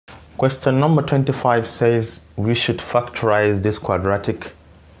Question number 25 says we should factorize this quadratic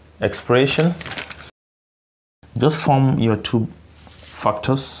expression. Just form your two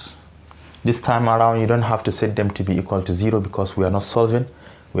factors. This time around, you don't have to set them to be equal to 0 because we are not solving.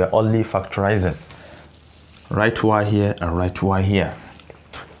 We are only factorizing. Write y here and write y here.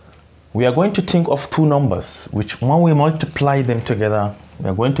 We are going to think of two numbers, which when we multiply them together, we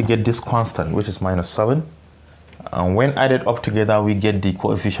are going to get this constant, which is -7. And when added up together, we get the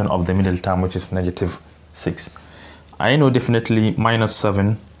coefficient of the middle term, which is -6. I know definitely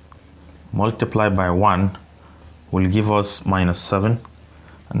 -7 multiplied by 1 will give us -7.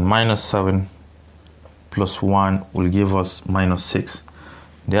 And -7 plus 1 will give us -6.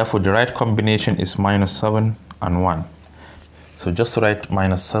 Therefore, the right combination is -7 and 1. So just write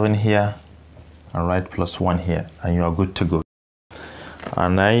 -7 here and write +1 here, and you are good to go.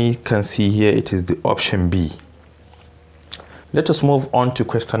 And I can see here it is the option B. Let us move on to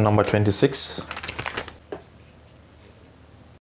question number 26.